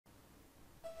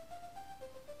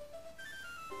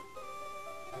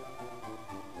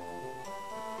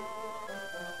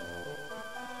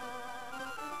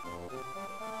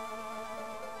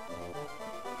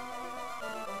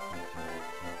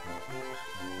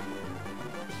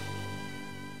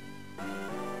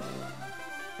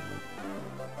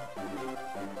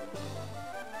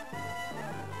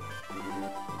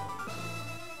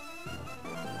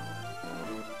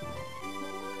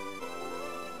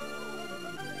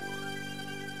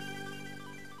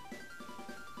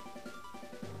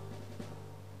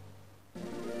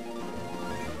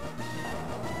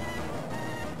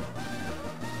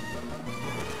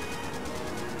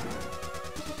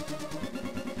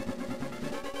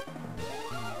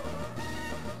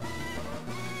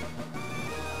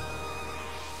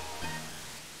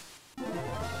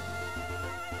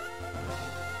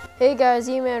Hey guys,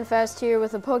 Emanfast here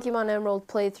with a Pokemon Emerald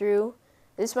playthrough.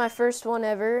 This is my first one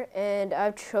ever, and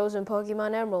I've chosen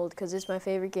Pokemon Emerald because it's my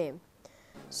favorite game.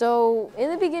 So,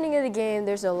 in the beginning of the game,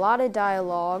 there's a lot of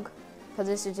dialogue because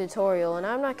it's a tutorial, and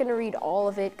I'm not going to read all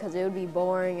of it because it would be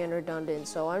boring and redundant,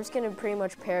 so I'm just going to pretty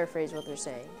much paraphrase what they're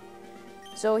saying.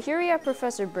 So, here we have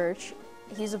Professor Birch.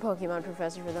 He's a Pokemon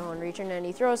professor for the Horn region, and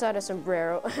he throws out a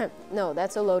sombrero. No,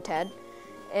 that's a Lotad.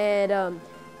 And,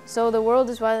 so the world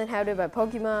is widely inhabited by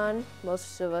Pokemon.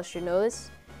 Most of us should know this.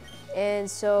 And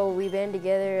so we band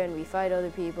together and we fight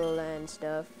other people and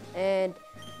stuff. And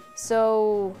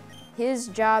so his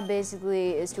job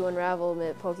basically is to unravel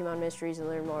Pokemon mysteries and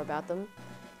learn more about them.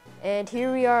 And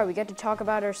here we are. We get to talk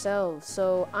about ourselves.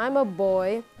 So I'm a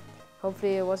boy.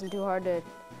 Hopefully it wasn't too hard to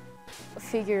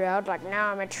figure out. Like,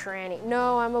 now I'm a tranny.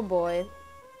 No, I'm a boy.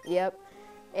 Yep.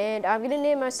 And I'm going to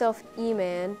name myself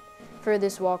E-Man for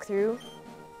this walkthrough.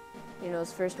 You know,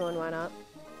 it's the first one, why not?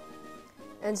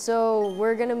 And so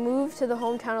we're gonna move to the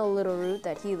hometown of Little Root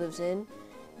that he lives in.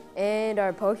 And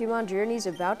our Pokemon journey's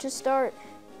about to start.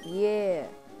 Yeah.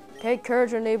 Take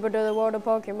courage and leap into the world of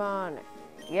Pokemon.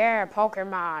 Yeah,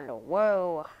 Pokemon,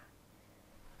 whoa.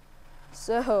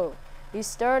 So, we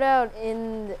start out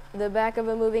in the back of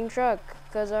a moving truck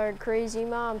because our crazy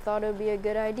mom thought it would be a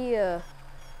good idea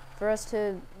for us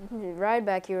to ride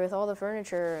back here with all the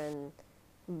furniture and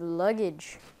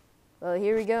luggage. Well,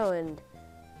 here we go, and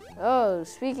oh,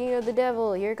 speaking of the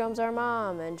devil, here comes our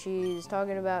mom, and she's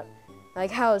talking about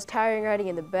like how it's tiring riding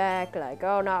in the back, like,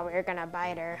 oh no, we're gonna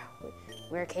bite her.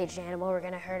 We're a caged animal, we're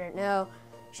gonna hurt her. No,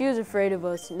 she was afraid of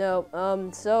us. No,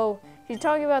 so she's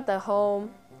talking about the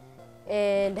home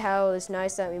and how it's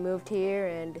nice that we moved here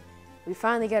and we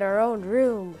finally get our own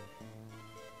room.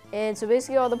 And so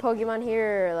basically all the Pokemon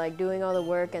here are like doing all the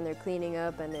work and they're cleaning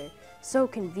up and they're so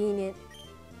convenient.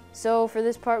 So for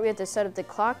this part, we have to set up the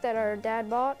clock that our dad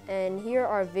bought, and here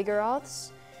are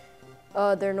Vigoroths.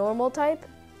 They're normal type,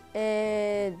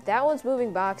 and that one's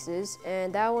moving boxes,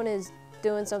 and that one is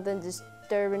doing something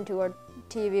disturbing to our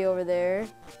TV over there.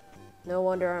 No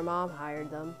wonder our mom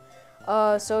hired them.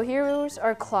 So here's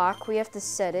our clock. We have to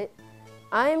set it.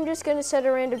 I'm just gonna set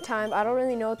a random time. I don't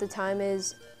really know what the time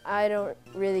is. I don't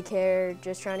really care.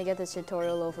 Just trying to get this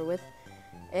tutorial over with.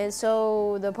 And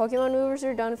so the Pokemon movers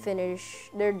are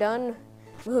They're done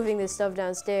moving this stuff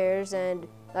downstairs, and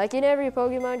like in every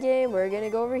Pokemon game, we're gonna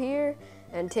go over here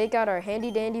and take out our handy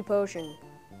dandy potion.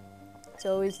 It's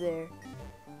always there.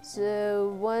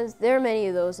 So there are many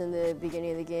of those in the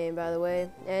beginning of the game, by the way.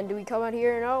 And we come out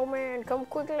here and, oh man, come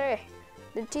quickly.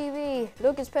 The TV,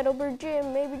 look, it's Petalburg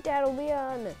Gym, maybe Dad'll be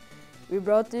on. We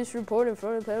brought this report in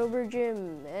front of Petalburg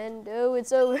Gym, and oh,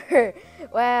 it's over.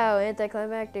 Wow,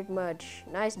 anticlimactic much.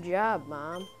 Nice job,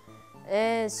 Mom.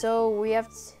 And so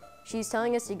she's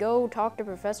telling us to go talk to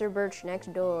Professor Birch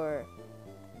next door.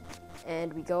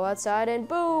 And we go outside and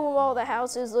boom, all the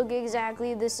houses look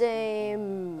exactly the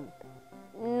same.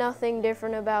 Nothing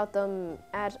different about them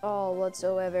at all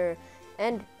whatsoever.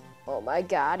 And oh my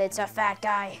God, it's a fat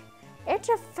guy. It's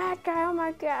a fat guy, oh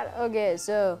my God. Okay,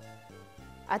 so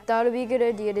I thought it'd be a good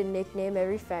idea to nickname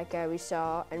every fat guy we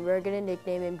saw, and we're gonna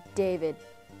nickname him David.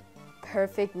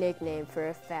 Perfect nickname for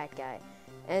a fat guy.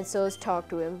 And so let's talk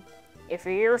to him. If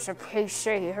you use a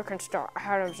PC, you can start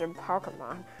items in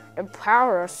Pokemon. The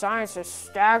power of science is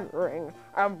staggering.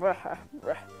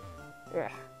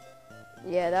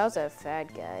 Yeah, that was a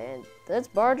fat guy. And let's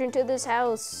barge into this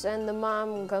house, and the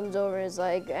mom comes over and is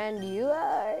like, and you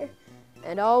are?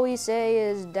 And all we say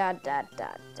is dot dot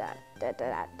dot dot dot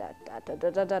dot dot dot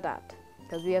dot dot dot dot,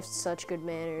 because we have such good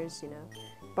manners, you know.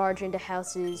 Barge into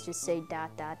houses, just say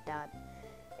dot dot dot.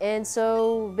 And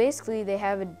so basically they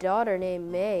have a daughter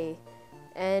named May,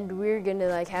 and we're gonna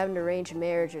like have an arranged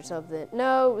marriage or something.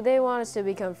 No, they want us to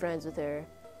become friends with her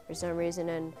for some reason,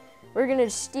 and we're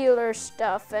gonna steal her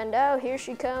stuff, and oh, here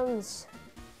she comes.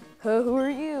 who are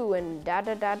you? And dot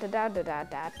dot dot dot dot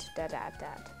dot dot dot dot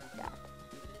dot.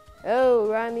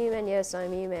 Oh, I'm Eman. Yes,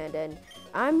 I'm Eman, and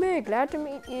I'm May. Glad to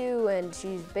meet you. And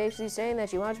she's basically saying that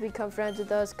she wants to become friends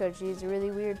with us because she's a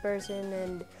really weird person,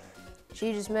 and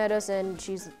she just met us, and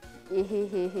she's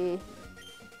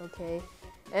okay.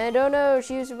 And oh no,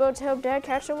 she was supposed to help Dad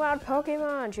catch some wild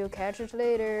Pokemon. She'll catch us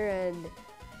later, and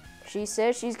she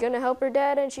says she's gonna help her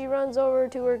dad, and she runs over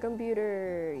to her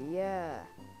computer. Yeah,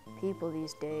 people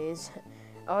these days.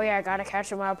 Oh yeah, gotta catch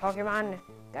some wild Pokemon.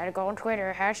 Gotta go on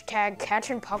Twitter, hashtag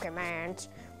catching Pokemons.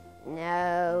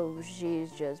 No,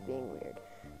 she's just being weird.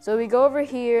 So we go over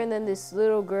here, and then this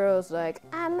little girl's like,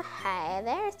 hi,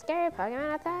 there's scary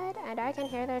Pokemon outside, and I can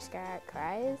hear their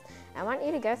cries. I want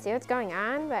you to go see what's going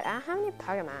on, but I don't have any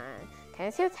Pokemon. Can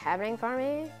you see what's happening for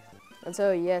me? And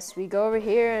so, yes, we go over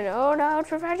here, and oh no, it's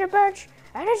Professor Birch,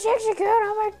 and it's Execute.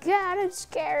 Oh my god, it's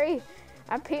scary.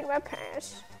 I peed my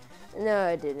pants. No,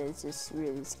 I didn't. It's just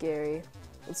really scary.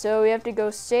 And so we have to go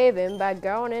save him by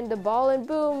going into Ball and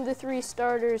Boom, the 3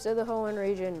 starters of the Hoenn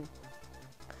region.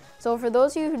 So for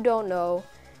those of you who don't know,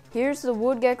 here's the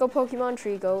Wood Gecko Pokemon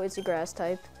Trico. It's a grass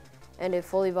type, and its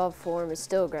fully evolved form is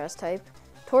still a grass type.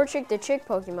 Torchic, the chick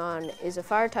Pokemon, is a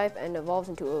fire type and evolves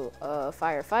into a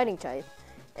fire fighting type.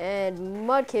 And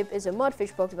Mudkip is a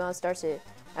mudfish Pokemon, starts it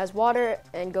as water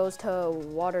and goes to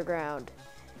water ground.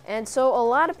 And so a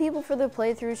lot of people for the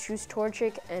playthroughs choose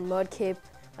Torchic and Mudkip.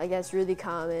 Like that's really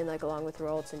common, like along with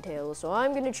Ralts and Tails. So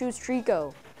I'm gonna choose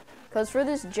Trico, because for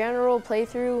this general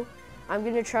playthrough, I'm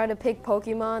gonna try to pick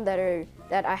Pokemon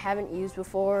that I haven't used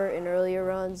before in earlier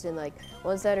runs, and like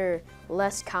ones that are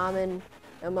less common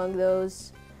among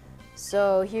those.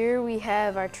 So here we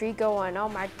have our Trico, and oh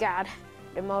my god,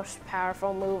 the most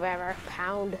powerful move ever,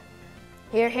 Pound.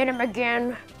 Here, hit him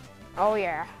again. Oh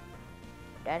yeah.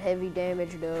 That heavy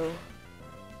damage though.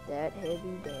 That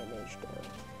heavy damage though.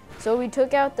 So we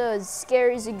took out the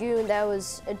scary Zagoon that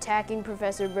was attacking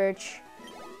Professor Birch.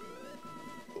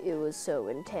 It was so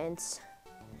intense.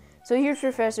 So here's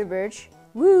Professor Birch.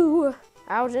 Woo!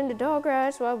 I was in the tall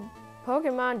grass while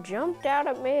Pokemon jumped out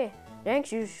at me.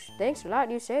 Thanks a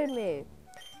lot, you saved me.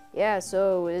 Yeah,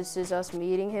 so this is us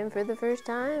meeting him for the first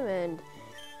time, and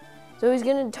so he's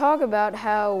gonna talk about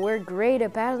how we're great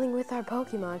at battling with our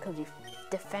Pokemon because we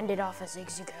defended off a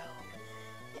Zigzagoon.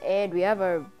 And we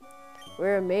have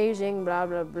we're amazing, blah,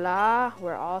 blah, blah.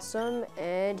 We're awesome.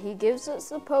 And he gives us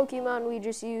the Pokemon we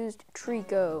just used,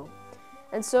 Trico.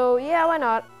 And so, yeah, why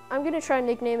not? I'm going to try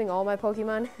nicknaming all my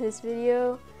Pokemon in this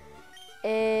video.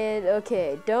 And,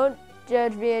 okay, don't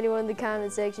judge me, anyone in the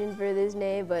comment section for this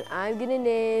name, but I'm going to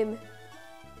name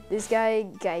this guy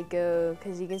Geico,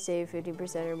 because he can save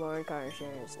 50% or more in car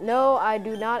insurance. No, I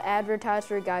do not advertise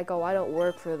for Geico. I don't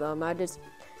work for them.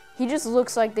 He just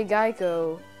looks like the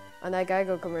Geico on that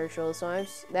Geico commercial, so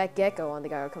that Gecko on the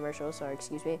Geico commercial, sorry,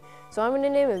 excuse me. So I'm gonna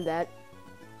name him that.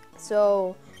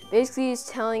 So basically he's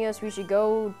telling us we should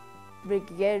go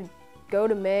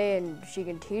to May, and she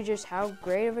can teach us how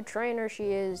great of a trainer she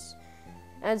is.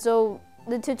 And so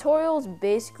the tutorial's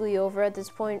basically over at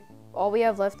this point. All we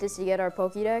have left is to get our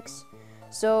Pokédex.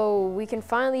 So we can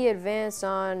finally advance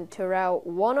on to Route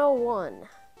 101.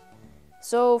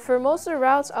 So for most of the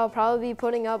routes, I'll probably be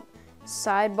putting up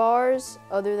sidebars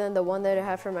other than the one that I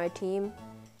have for my team,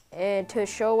 and to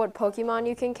show what Pokemon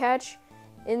you can catch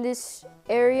in this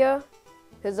area,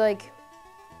 because like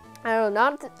I don't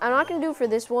know, I'm not gonna do it for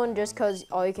this one just because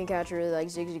all you can catch are really like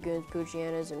Zigzagoons,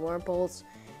 Poochyena, and Wurmples,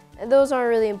 and those aren't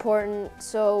really important.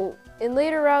 So in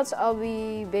later routes I'll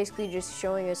be basically just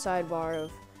showing a sidebar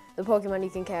of the Pokemon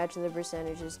you can catch and the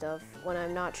percentage and stuff when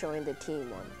I'm not showing the team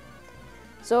one.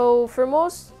 So for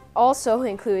most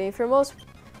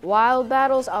wild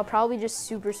battles, I'll probably just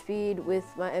super speed with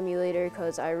my emulator,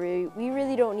 because we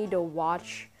really don't need to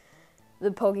watch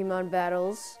the Pokemon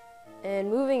battles.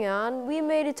 And moving on, we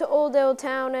made it to Oldale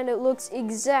Town, and it looks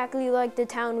exactly like the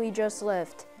town we just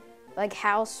left. Like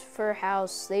house for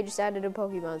house, they just added a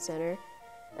Pokemon Center.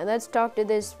 And let's talk to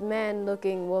this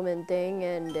man-looking woman thing,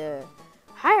 and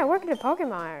hi, I work at a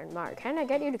Pokemon Mart. Can I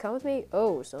get you to come with me?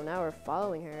 Oh, so now we're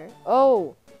following her.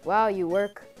 Oh, wow, you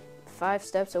work 5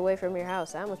 steps away from your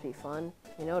house. That must be fun.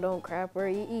 You know, don't crap where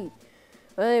you eat.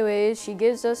 But anyways, she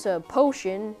gives us a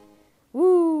potion.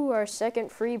 Woo, our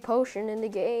second free potion in the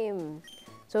game.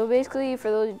 So basically, for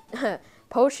those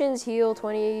potions heal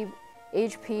 20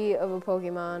 HP of a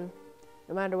Pokemon,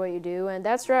 no matter what you do. And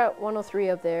that's Route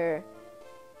 103 up there.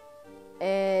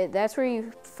 And that's where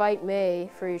you fight May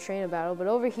for your trainer battle. But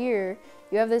over here,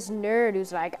 you have this nerd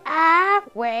who's like,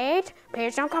 wait,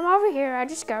 please don't come over here. I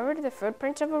discovered the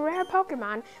footprints of a rare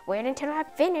Pokemon. Wait until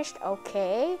I've finished,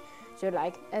 okay? So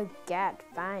like, oh God,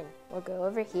 fine. We'll go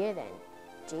over here then.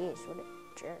 Jeez, what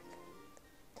a jerk.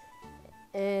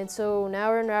 And so now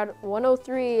we're in Route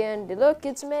 103, and look,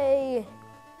 it's May.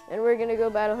 And we're gonna go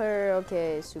battle her.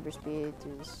 Okay, super speed.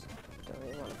 Don't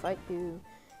really want to fight you.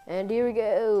 And here we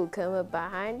go. Come up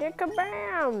behind it.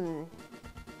 Kabam!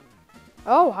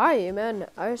 Oh, hi, man.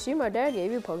 I see my dad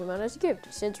gave you a Pokemon as a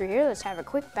gift. Since we're here, let's have a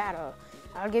quick battle.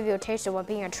 I'll give you a taste of what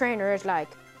being a trainer is like.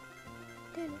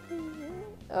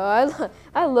 Oh,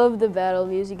 I love the battle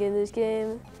music in this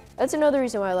game. That's another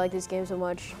reason why I like this game so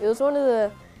much. It was one of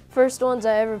the first ones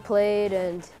I ever played,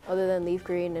 and other than Leaf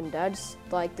Green, and I just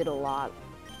liked it a lot.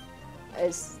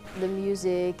 It's the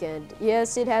music, and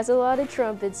yes, it has a lot of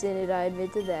trumpets in it, I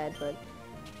admit to that, but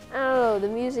I don't know, the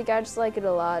music, I just like it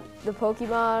a lot. The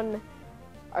Pokemon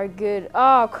are good.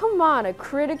 Oh, come on, a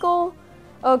critical?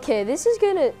 Okay, this is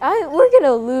we're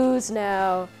gonna lose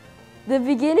now. The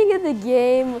beginning of the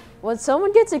game, when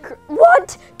someone gets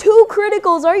what? 2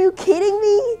 criticals, are you kidding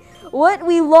me? What,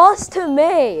 we lost to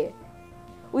May.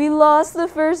 We lost the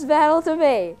first battle to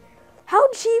May. How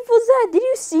cheap was that? Did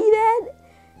you see that?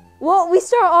 Well, we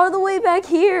start all the way back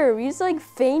here. We just like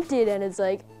fainted, and it's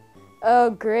like, oh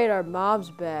great, our mom's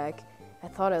back. I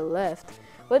thought I left.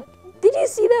 But did you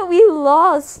see that we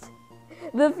lost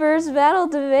the first battle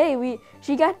to May?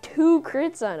 She got 2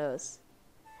 crits on us.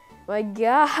 My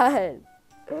God.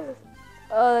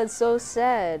 Oh, that's so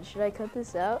sad. Should I cut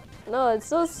this out? No, it's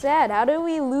so sad. How did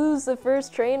we lose the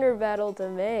first trainer battle to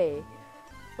May?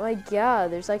 My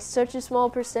God, there's like such a small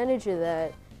percentage of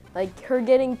that. Like her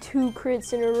getting 2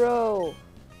 crits in a row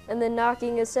and then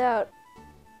knocking us out.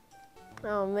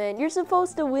 Oh man, you're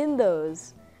supposed to win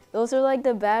those. Those are like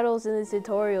the battles in the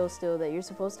tutorial still that you're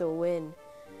supposed to win.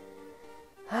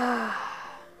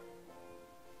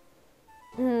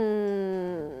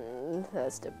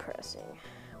 That's depressing.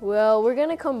 Well, we're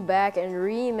gonna come back and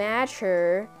rematch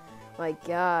her. My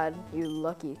God, you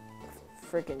lucky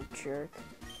freaking jerk.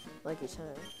 Lucky son.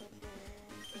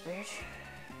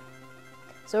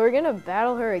 So we're gonna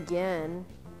battle her again.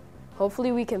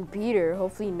 Hopefully we can beat her.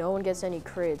 Hopefully no one gets any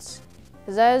crits.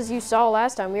 Because as you saw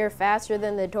last time, we were faster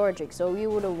than the Torchic, so we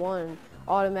would have won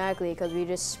automatically because we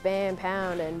just spam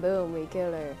pound and boom, we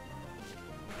kill her.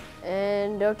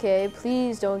 And okay,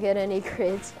 please don't get any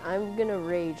crits. I'm gonna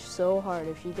rage so hard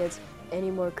if she gets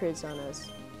any more crits on us.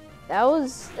 That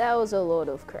was a load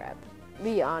of crap.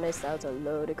 Be honest, that was a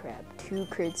load of crap. 2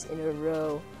 crits in a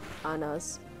row on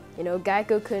us. You know,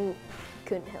 Geico couldn't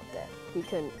help that. He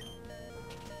couldn't.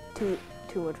 Too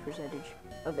much percentage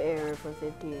of error from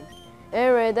 15.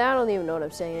 Anyway, I don't even know what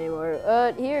I'm saying anymore.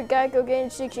 Here, Geico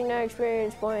gained 69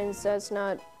 experience points. That's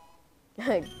not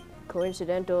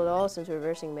coincidental at all since we're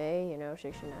versing May, you know,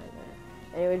 69.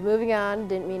 Anyways, moving on.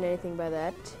 Didn't mean anything by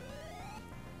that.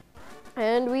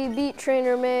 And we beat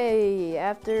Trainer May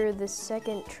after the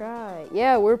 2nd try.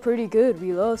 Yeah, we're pretty good.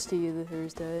 We lost to you the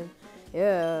first time.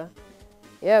 Yeah.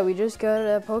 Yeah, we just got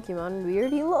a Pokemon. We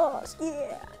already lost.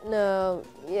 Yeah. No.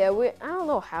 Yeah, I don't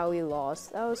know how we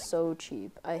lost. That was so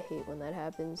cheap. I hate when that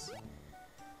happens.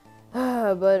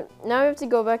 But now we have to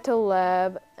go back to the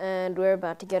lab, and we're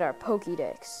about to get our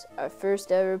Pokédex. Our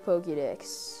first ever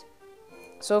Pokédex.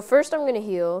 So first I'm going to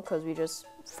heal, because we just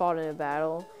fought in a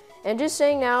battle. And just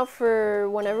saying now, for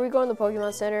whenever we go in the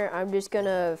Pokemon Center, I'm just going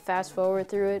to fast forward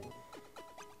through it.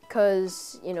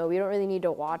 Because, you know, we don't really need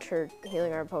to watch her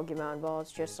healing our Pokemon Ball.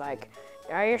 It's just like,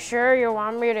 are you sure you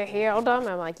want me to heal them?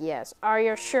 I'm like, yes. Are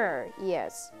you sure?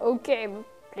 Yes. Okay,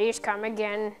 please come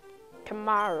again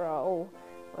tomorrow.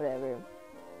 Whatever.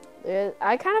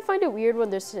 I kind of find it weird when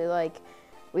there's like,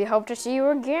 we hope to see you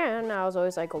again. I was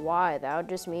always like, why? That would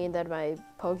just mean that my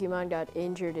Pokemon got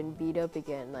injured and beat up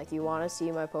again. Like, you want to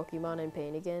see my Pokemon in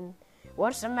pain again?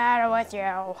 What's the matter with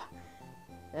you?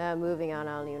 Moving on,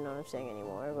 I don't even know what I'm saying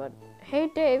anymore, but hey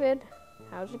David,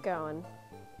 how's it going?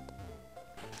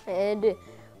 And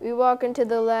we walk into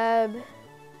the lab,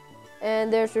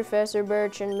 and there's Professor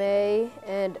Birch and May,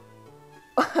 and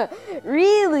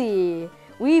really?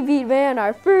 We beat May on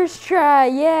our first try,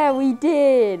 yeah, we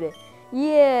did!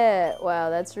 Yeah, wow,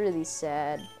 that's really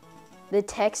sad. The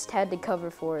text had to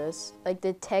cover for us. Like,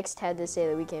 the text had to say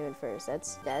that we came in first.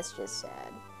 That's just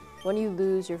sad. When you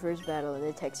lose your first battle and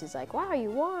the text is like, wow, you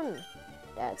won.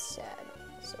 That's sad.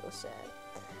 So sad.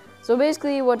 So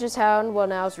basically what just happened, well,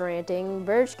 now it's ranting.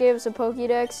 Birch gave us a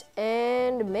Pokédex,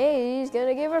 and May's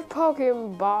gonna give us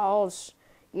Pokeballs.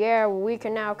 Yeah, we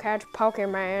can now catch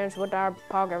Pokemons with our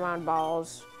Pokemon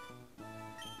balls.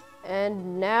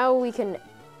 And now we can,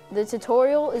 the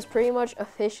tutorial is pretty much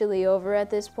officially over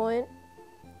at this point.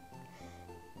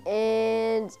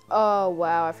 And, oh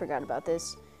wow, I forgot about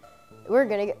this. we're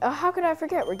gonna get, how could I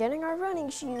forget? We're getting our running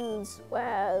shoes.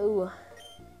 Wow.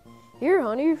 Here,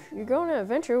 honey, you're going on an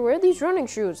adventure. Wear these running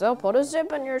shoes. They'll put a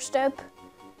zip in your step.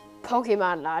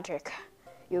 Pokemon logic.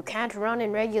 You can't run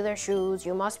in regular shoes.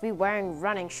 You must be wearing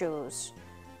running shoes.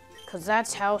 Because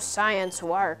that's how science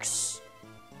works.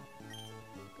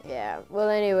 Yeah, well,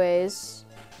 anyways,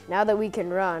 now that we can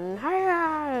run,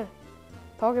 hiya!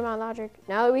 Pokemon logic.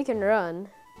 Now that we can run,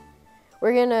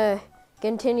 we're gonna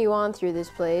continue on through this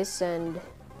place, and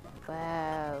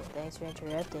wow, thanks for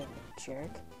interrupting,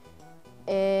 jerk.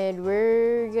 And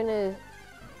we're gonna,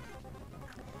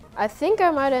 I think I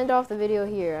might end off the video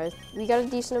here. We got a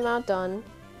decent amount done.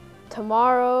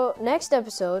 Tomorrow, next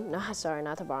episode, sorry,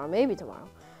 not tomorrow, maybe tomorrow.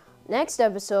 Next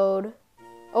episode,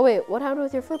 oh wait, what happened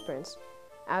with your footprints?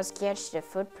 I sketched the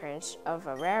footprints of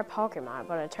a rare Pokemon,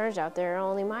 but it turns out they're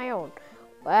only my own.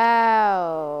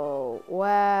 Wow.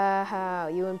 Wow.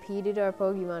 You impeded our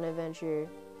Pokemon adventure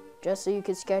just so you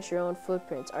could sketch your own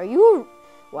footprints. Are you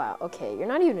wow, okay, you're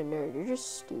not even a nerd, you're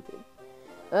just stupid.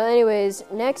 Well, anyways,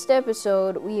 next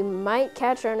episode, we might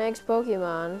catch our next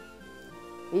Pokemon.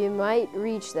 We might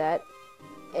reach that.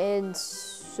 And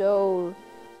so,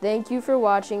 thank you for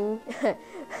watching.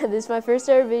 This is my first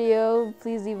ever video.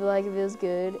 Please leave a like if it was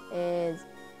good, and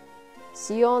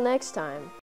see you all next time.